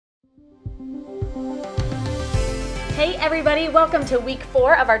Hey everybody, welcome to week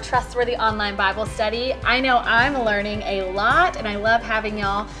 4 of our Trustworthy Online Bible Study. I know I'm learning a lot and I love having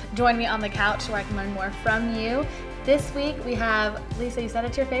y'all join me on the couch where I can learn more from you. This week we have, Lisa, you said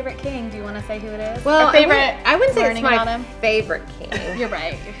it's your favorite king. Do you want to say who it is? Well, Or favorite I wouldn't say it's my him? favorite king. You're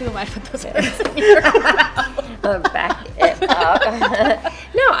right. Who am I to put those words in your mouth? Back it up.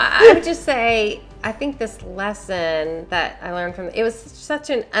 No, I would just say I think this lesson that I learned from it was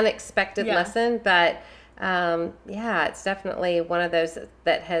such an unexpected lesson, but it's definitely one of those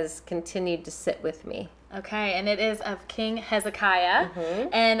that has continued to sit with me. Okay, and it is of King Hezekiah.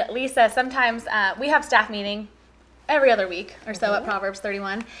 And Lisa, sometimes we have staff meeting every other week or so at Proverbs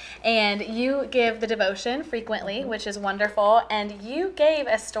 31, and you give the devotion frequently, which is wonderful, and you gave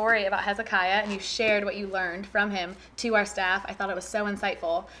a story about Hezekiah, and you shared what you learned from him to our staff. I thought it was so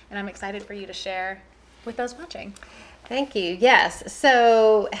insightful, and I'm excited for you to share with those watching. Thank you. Yes.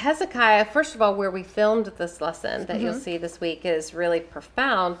 So Hezekiah, first of all, where we filmed this lesson that you'll see this week is really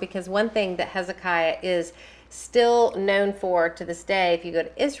profound, because one thing that Hezekiah is still known for to this day, if you go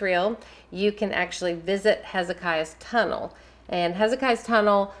to Israel, you can actually visit Hezekiah's tunnel. And Hezekiah's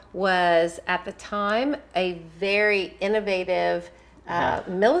tunnel was at the time a very innovative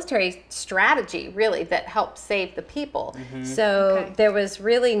military strategy, really, that helped save the people. So there was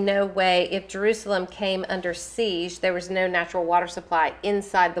really no way, if Jerusalem came under siege, there was no natural water supply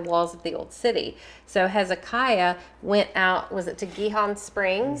inside the walls of the old city. So Hezekiah went out, was it to Gihon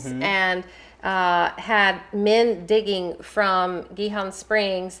Springs, and had men digging from Gihon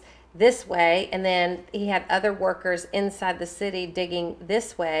Springs this way, and then he had other workers inside the city digging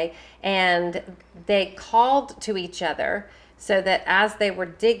this way, and they called to each other so that as they were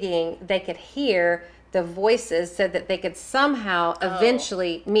digging, they could hear the voices so that they could somehow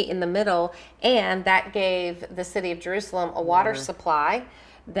eventually meet in the middle. And that gave the city of Jerusalem a water supply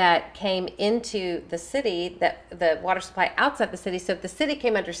that came into the city, that the water supply outside the city. So if the city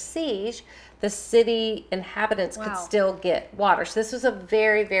came under siege, the city inhabitants could still get water. So this was a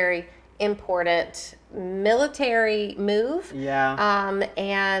very, very important military move,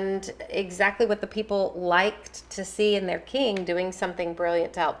 and exactly what the people liked to see in their king, doing something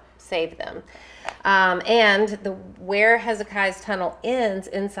brilliant to help save them. And where Hezekiah's tunnel ends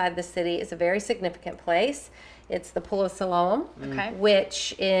inside the city is a very significant place. It's the Pool of Siloam,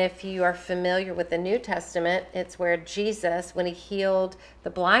 which, if you are familiar with the New Testament, it's where Jesus, when he healed the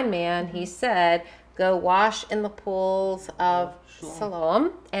blind man, he said, "Go wash in the pools of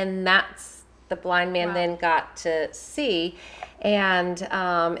Siloam," and that's the blind man then got to see. And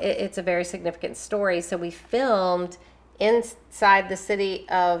it's a very significant story. So we filmed inside the city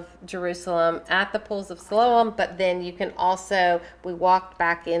of Jerusalem at the pools of Siloam, but then you can also, we walked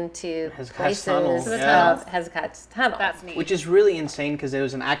back into Hezekiah's places tunnel. of Hezekiah's tunnel. That's neat. Which is really insane because it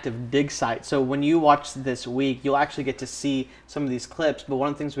was an active dig site. So when you watch this week, you'll actually get to see some of these clips. But one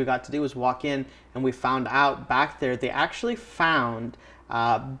of the things we got to do was walk in, and we found out back there they actually found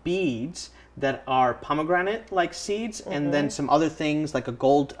beads that are pomegranate-like seeds, and then some other things like a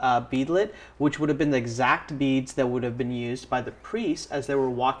gold beadlet, which would have been the exact beads that would have been used by the priests as they were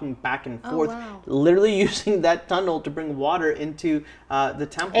walking back and forth, literally using that tunnel to bring water into the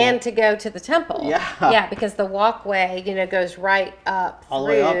temple. And to go to the temple. Yeah, because the walkway, goes right up all the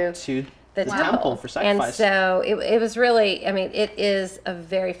way up to the temple for sacrifice. And so it was really, it is a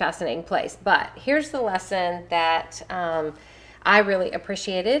very fascinating place. But here's the lesson that I really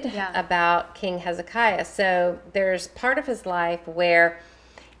appreciated about King Hezekiah. So there's part of his life where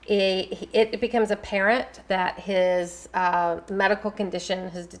it becomes apparent that his medical condition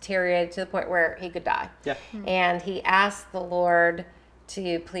has deteriorated to the point where he could die. And he asked the Lord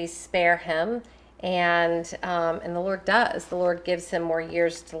to please spare him. And the Lord does. The Lord gives him more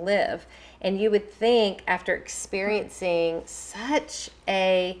years to live. And you would think, after experiencing such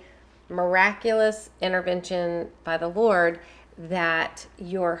a miraculous intervention by the Lord, that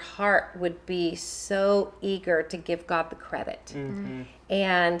your heart would be so eager to give God the credit,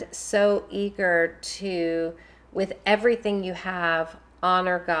 and so eager to, with everything you have,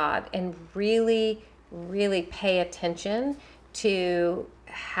 honor God and really, really pay attention to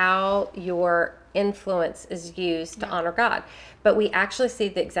how your influence is used to honor God. But we actually see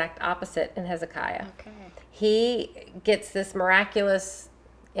the exact opposite in Hezekiah. He gets this miraculous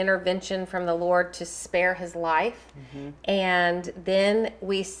intervention from the Lord to spare his life, and then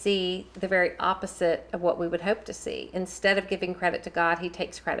we see the very opposite of what we would hope to see. Instead of giving credit to God, he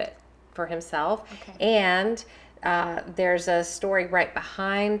takes credit for himself. And there's a story right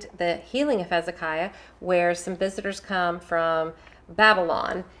behind the healing of Hezekiah where some visitors come from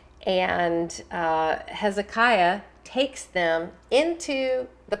Babylon, and Hezekiah takes them into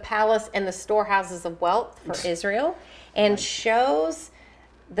the palace and the storehouses of wealth for Israel, and shows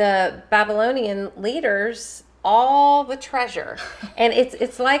the Babylonian leaders all the treasure. And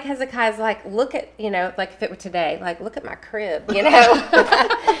it's like Hezekiah's like, look at, like if it were today, like, look at my crib,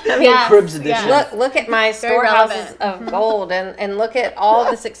 I mean, cribs edition. Look at my storehouses of gold, and look at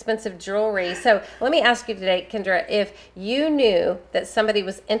all this expensive jewelry. So let me ask you today, Kendra, if you knew that somebody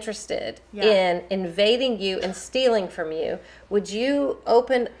was interested in invading you and stealing from you, would you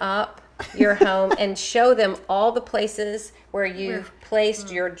open up your home and show them all the places where you've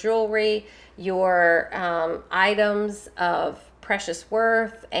placed your jewelry, your items of precious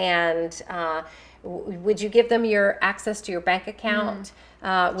worth, and would you give them your access to your bank account?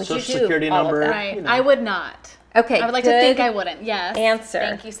 Would Social you do security all number? of that? Right. I would not. Okay, I would like to think I wouldn't. Yes. Answer.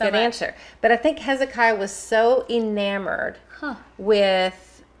 Thank you so good much. answer. But I think Hezekiah was so enamored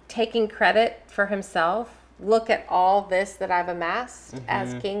with taking credit for himself. Look at all this that I've amassed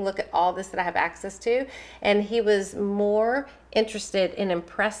as king. Look at all this that I have access to. And he was more interested in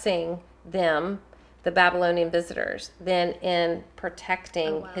impressing them, the Babylonian visitors, than in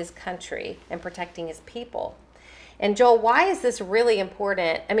protecting his country and protecting his people. And Joel, why is this really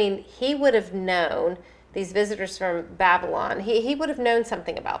important? I mean, he would have known, these visitors from Babylon, he would have known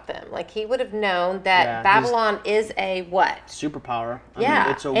something about them. Like, he would have known that Babylon is a what? Superpower. I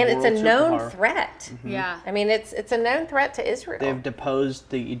mean, it's a known superpower. threat. Yeah. I mean, it's a known threat to Israel. They've deposed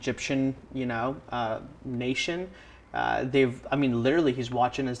the Egyptian, nation. Literally, he's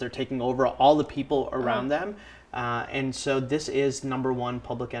watching as they're taking over all the people around them. And so this is number one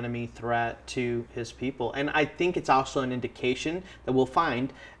public enemy threat to his people. And I think it's also an indication that we'll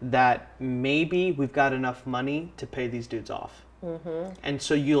find that maybe we've got enough money to pay these dudes off. And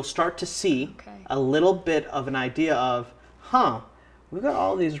so you'll start to see a little bit of an idea of, we've got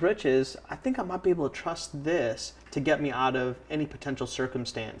all these riches. I think I might be able to trust this to get me out of any potential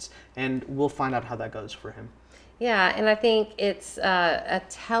circumstance. And we'll find out how that goes for him. Yeah, and I think it's a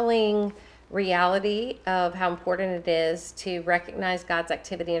telling reality of how important it is to recognize God's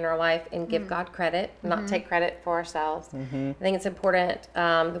activity in our life and give God credit, not take credit for ourselves. I think it's important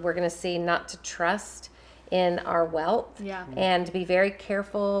that we're going to see not to trust in our wealth and to be very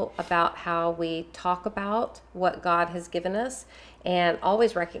careful about how we talk about what God has given us, and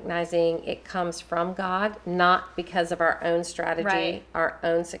always recognizing it comes from God, not because of our own strategy, our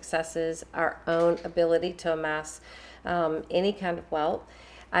own successes, our own ability to amass any kind of wealth.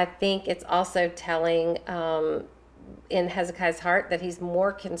 I think it's also telling in Hezekiah's heart that he's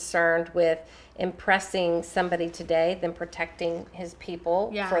more concerned with impressing somebody today than protecting his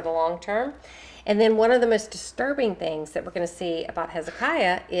people for the long term. And then one of the most disturbing things that we're going to see about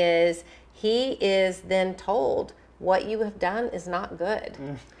Hezekiah is he is then told, what you have done is not good.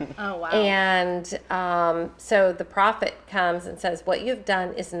 Oh, wow. And so the prophet comes and says, what you've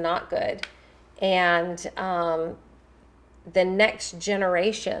done is not good. And the next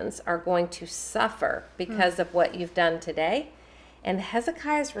generations are going to suffer because of what you've done today. And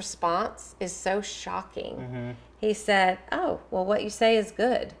Hezekiah's response is so shocking. He said, oh, well, what you say is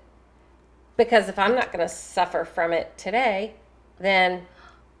good. Because if I'm not going to suffer from it today, then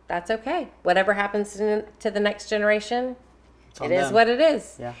that's okay. Whatever happens to the next generation, it is what it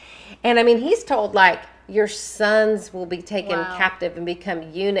is. Yeah. And I mean, he's told, like, your sons will be taken captive and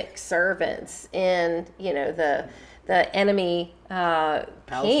become eunuch servants in, the enemy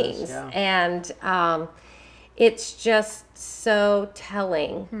kings. And it's just so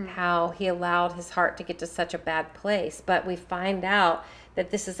telling how he allowed his heart to get to such a bad place. But we find out that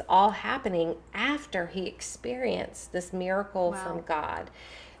this is all happening after he experienced this miracle from God.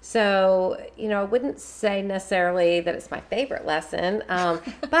 So, I wouldn't say necessarily that it's my favorite lesson,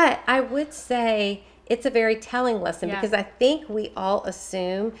 but I would say it's a very telling lesson because I think we all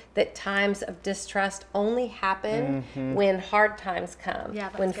assume that times of distrust only happen when hard times come,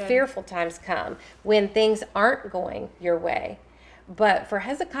 when fearful times come, when things aren't going your way. But for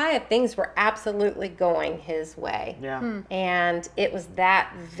Hezekiah, things were absolutely going his way. And it was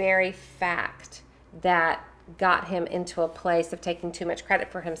that very fact that got him into a place of taking too much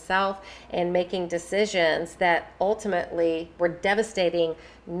credit for himself and making decisions that ultimately were devastating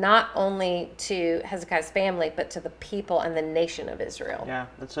not only to Hezekiah's family, but to the people and the nation of Israel. Yeah,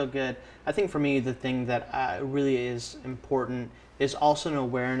 that's so good. I think for me, the thing that really is important is also an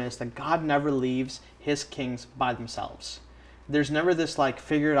awareness that God never leaves his kings by themselves. There's never this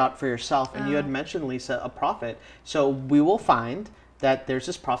figure it out for yourself. And you had mentioned, Lisa, a prophet. So we will find that there's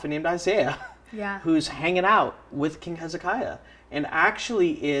this prophet named Isaiah. who's hanging out with King Hezekiah. And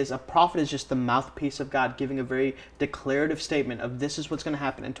actually a prophet is just the mouthpiece of God, giving a very declarative statement of this is what's going to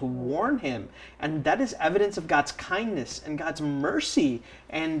happen, and to warn him. And that is evidence of God's kindness and God's mercy,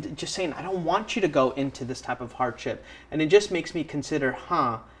 and just saying, I don't want you to go into this type of hardship. And it just makes me consider,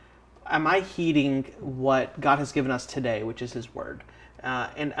 am I heeding what God has given us today, which is his word?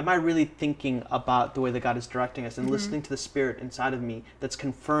 And am I really thinking about the way that God is directing us and listening to the Spirit inside of me that's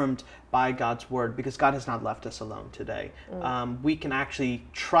confirmed by God's word? Because God has not left us alone today. We can actually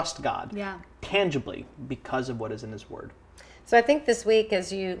trust God tangibly because of what is in his word. So I think this week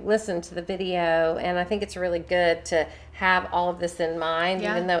as you listen to the video, and I think it's really good to have all of this in mind,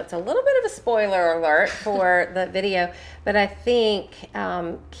 even though it's a little bit of a spoiler alert for the video, but I think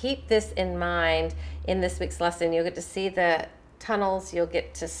keep this in mind in this week's lesson. You'll get to see the tunnels, you'll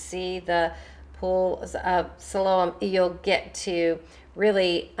get to see the pools of Siloam, you'll get to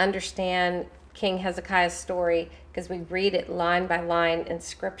really understand King Hezekiah's story because we read it line by line in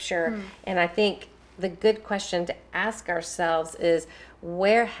scripture. And I think the good question to ask ourselves is,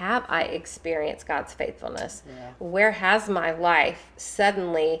 where have I experienced God's faithfulness? Where has my life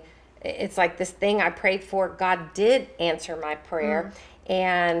suddenly, it's like this thing I prayed for, God did answer my prayer.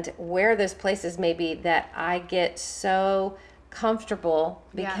 And where are those places maybe that I get so comfortable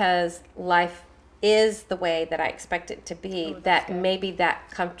because life is the way that I expect it to be, that maybe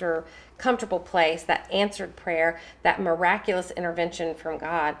that comfortable place, that answered prayer, that miraculous intervention from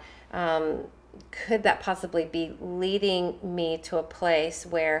God, could that possibly be leading me to a place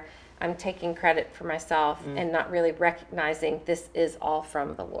where I'm taking credit for myself and not really recognizing this is all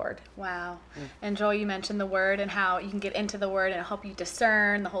from the Lord. Wow. And Joel, you mentioned the word and how you can get into the word and help you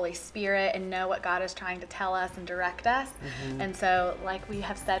discern the Holy Spirit and know what God is trying to tell us and direct us. And so, like we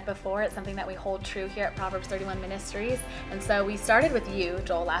have said before, it's something that we hold true here at Proverbs 31 Ministries. And so we started with you,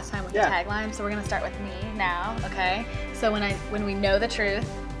 Joel, last time with the tagline. So we're going to start with me now, okay? So when we know the truth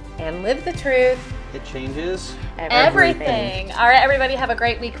and live the truth, it changes everything. All right, everybody, have a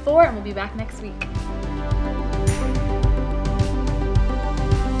great week 4, and we'll be back next week.